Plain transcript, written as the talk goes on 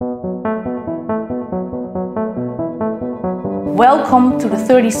Welcome to the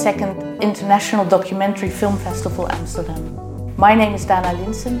 32nd International Documentary Film Festival Amsterdam. My name is Dana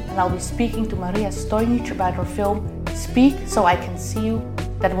Linsen and I'll be speaking to Marija Stojnic about her film Speak So I Can See You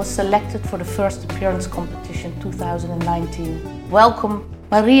that was selected for the first appearance competition 2019. Welcome,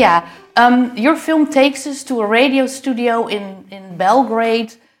 Marija. Your film takes us to a radio studio in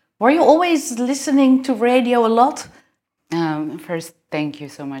Belgrade. Were you always listening to radio a lot? First, thank you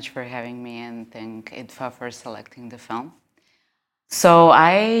so much for having me and thank IDFA for selecting the film. So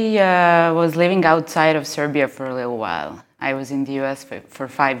I was living outside of Serbia for a little while. I was in the US for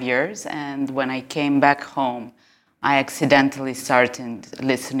 5 years, and when I came back home, I accidentally started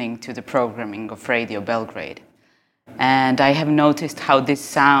listening to the programming of Radio Belgrade. And I have noticed how this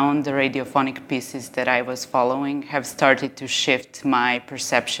sound, the radiophonic pieces that I was following, have started to shift my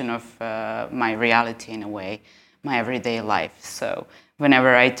perception of my reality in a way, my everyday life. So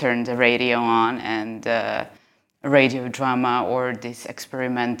whenever I turn the radio on and radio drama or this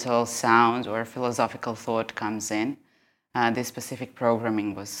experimental sound or philosophical thought comes in, this specific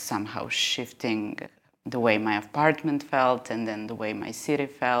programming was somehow shifting the way my apartment felt and then the way my city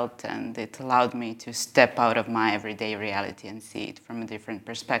felt, and it allowed me to step out of my everyday reality and see it from a different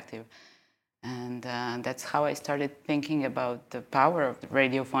perspective. And that's how I started thinking about the power of the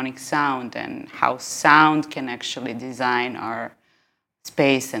radiophonic sound and how sound can actually design our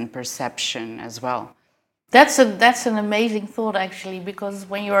space and perception as well. That's an amazing thought, actually, because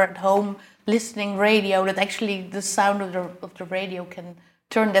when you're at home listening radio, that actually the sound of the radio can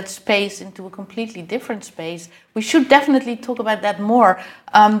turn that space into a completely different space. We should definitely talk about that more,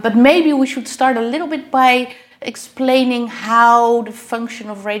 but maybe we should start a little bit by explaining how the function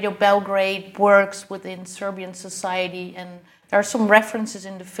of Radio Belgrade works within Serbian society, and there are some references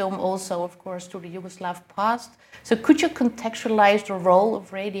in the film also, of course, to the Yugoslav past. So could you contextualize the role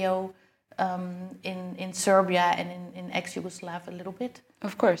of radio in Serbia and in ex-Yugoslav a little bit?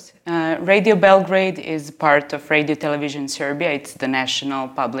 Of course. Radio Belgrade is part of Radio Television Serbia. It's the national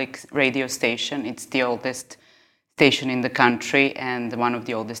public radio station. It's the oldest station in the country and one of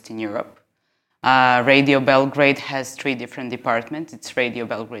the oldest in Europe. Radio Belgrade has 3 different departments. It's Radio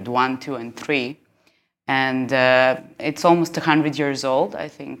Belgrade 1, 2, and 3. And it's almost 100 years old, I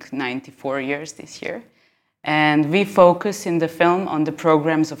think 94 years this year. And we focus in the film on the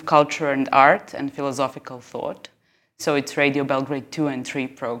programs of culture and art and philosophical thought. So it's Radio Belgrade 2 and 3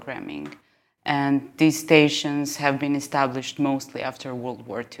 programming. And these stations have been established mostly after World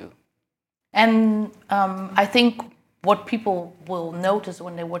War II. And I think what people will notice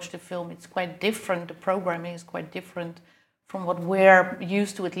when they watch the film, it's quite different. The programming is quite different from what we're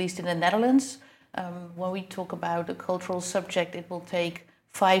used to, at least in the Netherlands. When we talk about a cultural subject, it will take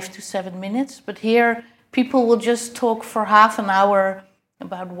 5 to 7 minutes. But here, people will just talk for half an hour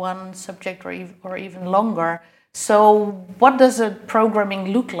about one subject or even longer. So what does a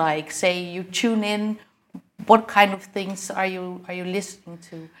programming look like? Say you tune in, what kind of things are you listening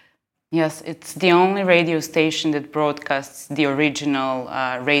to? Yes, it's the only radio station that broadcasts the original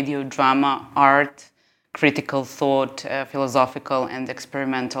radio drama, art, critical thought, philosophical and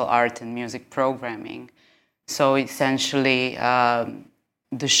experimental art and music programming. So essentially,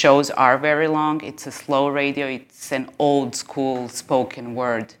 the shows are very long. It's a slow radio. It's an old school spoken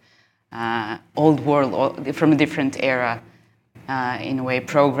word, old world from a different era, in a way,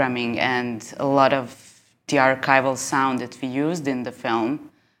 programming. And a lot of the archival sound that we used in the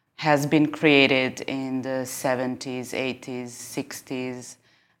film has been created in the 70s, 80s, 60s.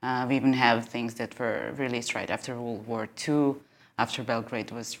 We even have things that were released right after World War II, after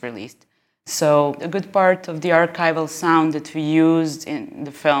Belgrade was released. So a good part of the archival sound that we used in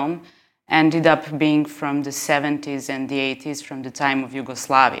the film ended up being from the 70s and the 80s, from the time of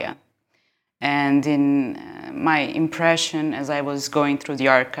Yugoslavia. And in my impression as I was going through the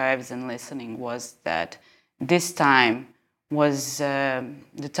archives and listening was that this time was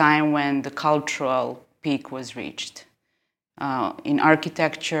the time when the cultural peak was reached in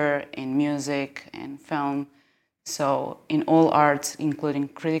architecture, in music, in film. So in all arts, including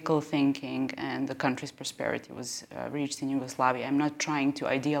critical thinking, and the country's prosperity was reached in Yugoslavia. I'm not trying to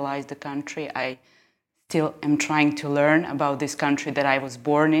idealize the country. I still am trying to learn about this country that I was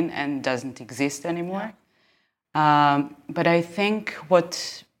born in and doesn't exist anymore. But I think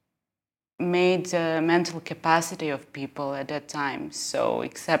what made the mental capacity of people at that time so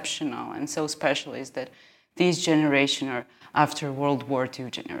exceptional and so special is that these generations are after World War II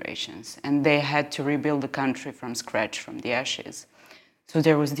generations, and they had to rebuild the country from scratch, from the ashes. So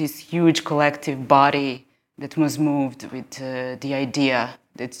there was this huge collective body that was moved with the idea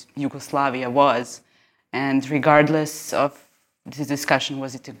that Yugoslavia was, and regardless of the discussion,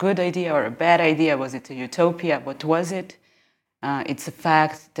 was it a good idea or a bad idea, was it a utopia, what was it? It's a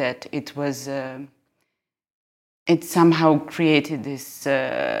fact that it somehow created this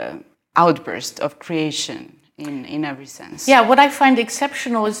outburst of creation in every sense. Yeah, what I find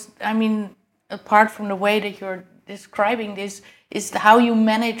exceptional is, I mean, apart from the way that you're describing this, is how you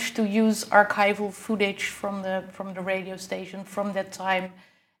manage to use archival footage from the radio station from that time,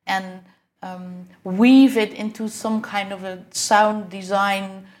 and weave it into some kind of a sound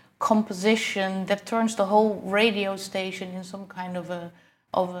design composition that turns the whole radio station in some kind of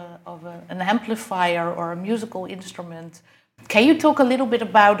an amplifier or a musical instrument. Can you talk a little bit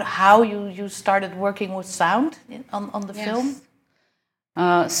about how you started working with sound on the film?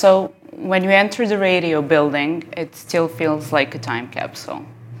 So when you enter the radio building, it still feels like a time capsule.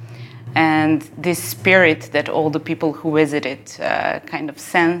 And this spirit that all the people who visit it kind of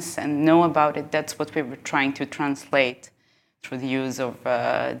sense and know about it, that's what we were trying to translate through the use of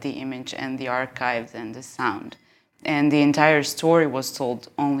the image and the archives and the sound. And the entire story was told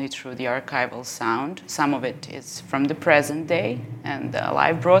only through the archival sound. Some of it is from the present day and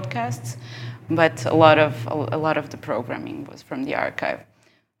live broadcasts, but a lot of the programming was from the archive.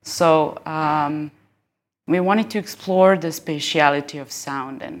 So we wanted to explore the spatiality of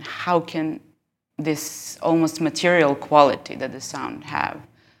sound and how can this almost material quality that the sound have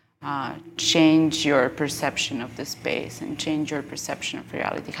change your perception of the space and change your perception of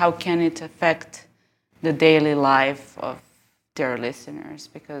reality. How can it affect the daily life of their listeners?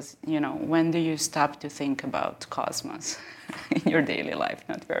 Because, when do you stop to think about cosmos in your daily life?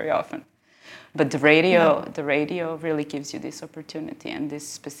 Not very often. But the radio really gives you this opportunity, and this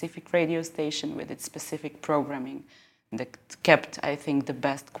specific radio station with its specific programming that kept, I think, the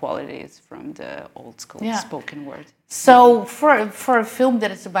best qualities from the old school spoken word. So for a film that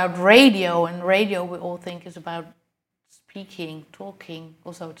is about radio, and radio we all think is about speaking, talking,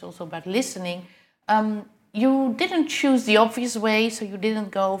 it's also about listening, you didn't choose the obvious way, so you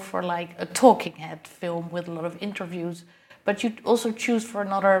didn't go for like a talking head film with a lot of interviews, but you also choose for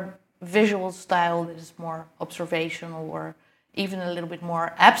another visual style that is more observational or even a little bit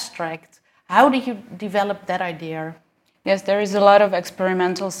more abstract. How did you develop that idea? Yes, there is a lot of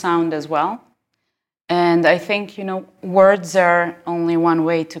experimental sound as well. And I think, words are only one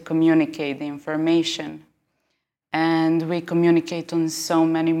way to communicate the information. And we communicate on so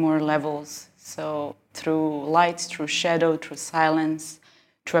many more levels. So through light, through shadow, through silence,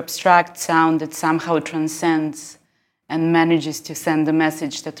 through abstract sound that somehow transcends and manages to send a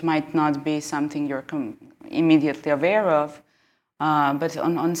message that might not be something you're immediately aware of, but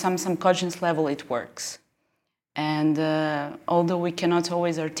on some subconscious level it works. And although we cannot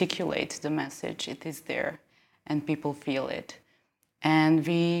always articulate the message, it is there and people feel it. And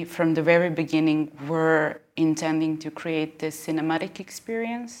we, from the very beginning, were intending to create this cinematic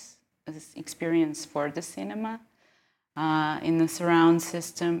experience for the cinema in the surround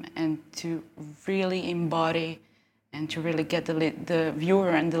system, and to really embody and to really get the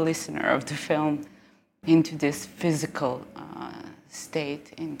viewer and the listener of the film into this physical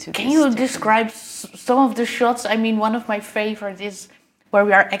state. Can you describe some of the shots? I mean, one of my favorites is where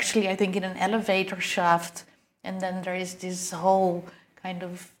we are actually, I think, in an elevator shaft, and then there is this whole kind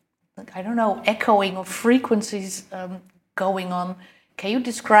of, echoing of frequencies going on. Can you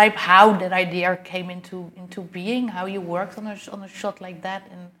describe how that idea came into being, how you worked on a shot like that,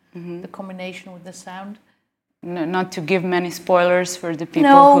 and the combination with the sound? No, not to give many spoilers for the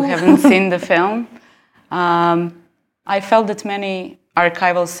people who haven't seen the film. I felt that many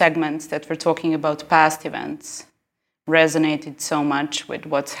archival segments that were talking about past events resonated so much with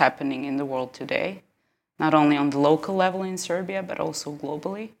what's happening in the world today, not only on the local level in Serbia, but also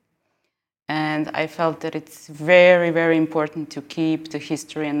globally. And I felt that it's very, very important to keep the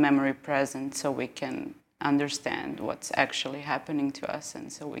history and memory present so we can understand what's actually happening to us,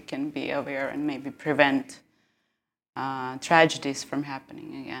 and so we can be aware and maybe prevent tragedies from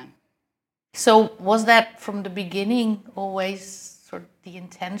happening again. So was that from the beginning always sort of the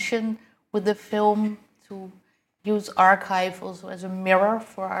intention with the film, to use archive also as a mirror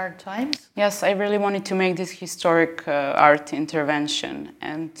for our times? Yes, I really wanted to make this historic art intervention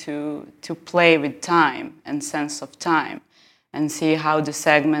and to play with time and sense of time and see how the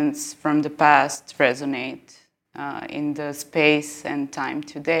segments from the past resonate in the space and time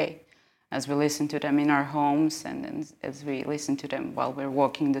today, as we listen to them in our homes and as we listen to them while we're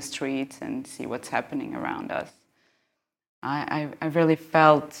walking the streets and see what's happening around us. I really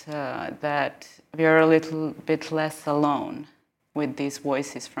felt that we are a little bit less alone with these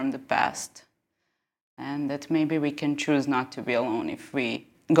voices from the past, and that maybe we can choose not to be alone if we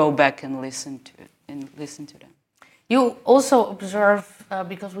go back and listen to them. You also observe,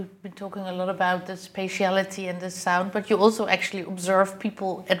 because we've been talking a lot about the spatiality and the sound, but you also actually observe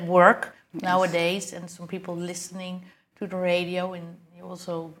people at work nowadays, and some people listening to the radio, and you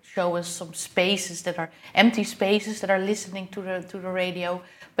also show us some spaces that are empty spaces that are listening to the radio.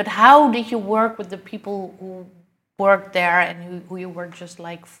 But how did you work with the people who worked there and who you were just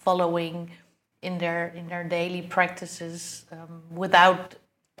like following in their daily practices, without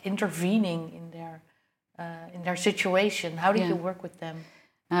intervening in their situation? How did you work with them?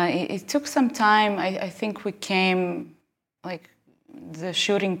 It took some time. I think we came, like, the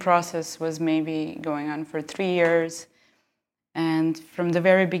shooting process was maybe going on for 3 years. And from the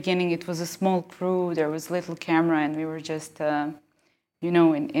very beginning, it was a small crew. There was little camera, and we were just,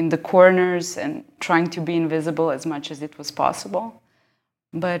 in the corners and trying to be invisible as much as it was possible.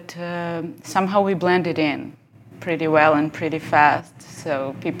 But somehow we blended in pretty well and pretty fast.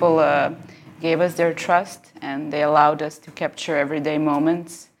 So people gave us their trust, and they allowed us to capture everyday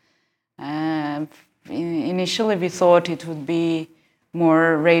moments. Initially, we thought it would be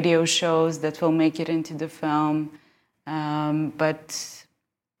more radio shows that will make it into the film, but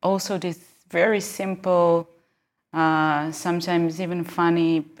also these very simple, sometimes even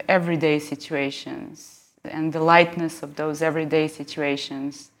funny, everyday situations, and the lightness of those everyday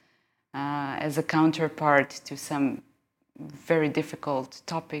situations as a counterpart to some very difficult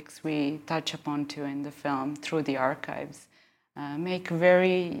topics we touch upon too in the film through the archives, make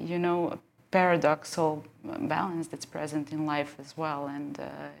very, paradoxal balance that's present in life as well, and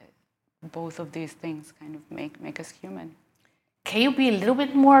both of these things kind of make us human. Can you be a little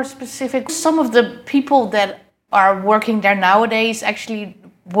bit more specific? Some of the people that are working there nowadays, actually,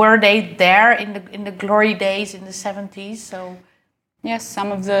 were they there in the glory days in the 70s? So yes,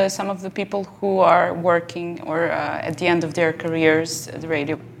 some of the people who are working or at the end of their careers at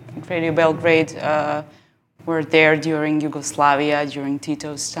Radio Belgrade were there during Yugoslavia, during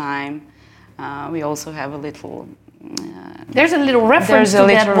Tito's time. We also have a little. There's a little reference to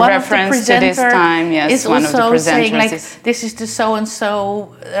that. One of the presenters to this time. Yes, is one also of the saying like, "This is the so and so."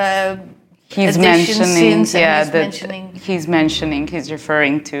 He's mentioning. He's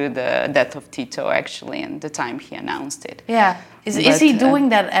referring to the death of Tito, actually, and the time he announced it. Yeah, is he doing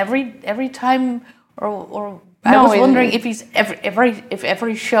that every time, or I was wondering if he's if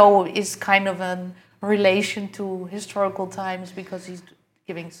every show is kind of a relation to historical times, because he's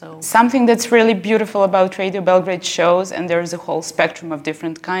giving so. Something that's really beautiful about Radio Belgrade shows, and there's a whole spectrum of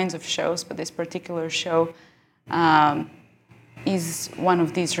different kinds of shows, but this particular show is one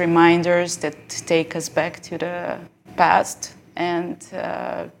of these reminders that take us back to the past and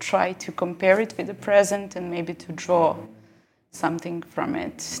try to compare it with the present and maybe to draw something from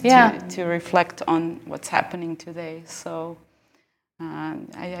it, to reflect on what's happening today. So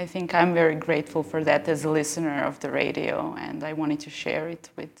I think I'm very grateful for that as a listener of the radio, and I wanted to share it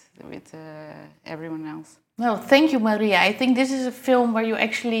with everyone else. No, thank you, Marija. I think this is a film where you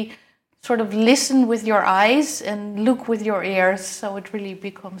actually sort of listen with your eyes and look with your ears, so it really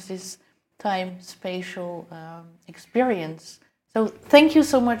becomes this time-spatial experience. So thank you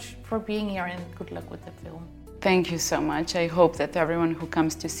so much for being here, and good luck with the film. Thank you so much. I hope that everyone who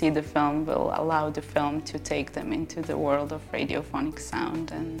comes to see the film will allow the film to take them into the world of radiophonic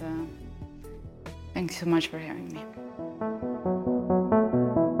sound, and thanks so much for hearing me.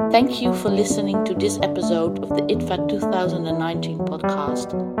 Thank you for listening to this episode of the IDFA 2019 podcast.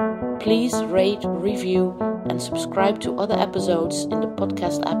 Please rate, review, and subscribe to other episodes in the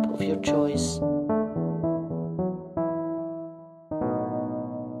podcast app of your choice.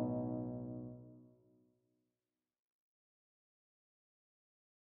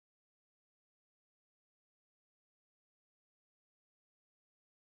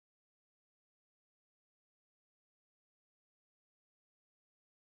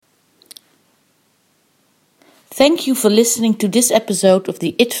 Thank you for listening to this episode of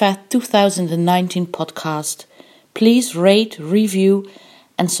the IDFA 2019 podcast. Please rate, review,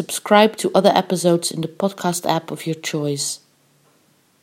 and subscribe to other episodes in the podcast app of your choice.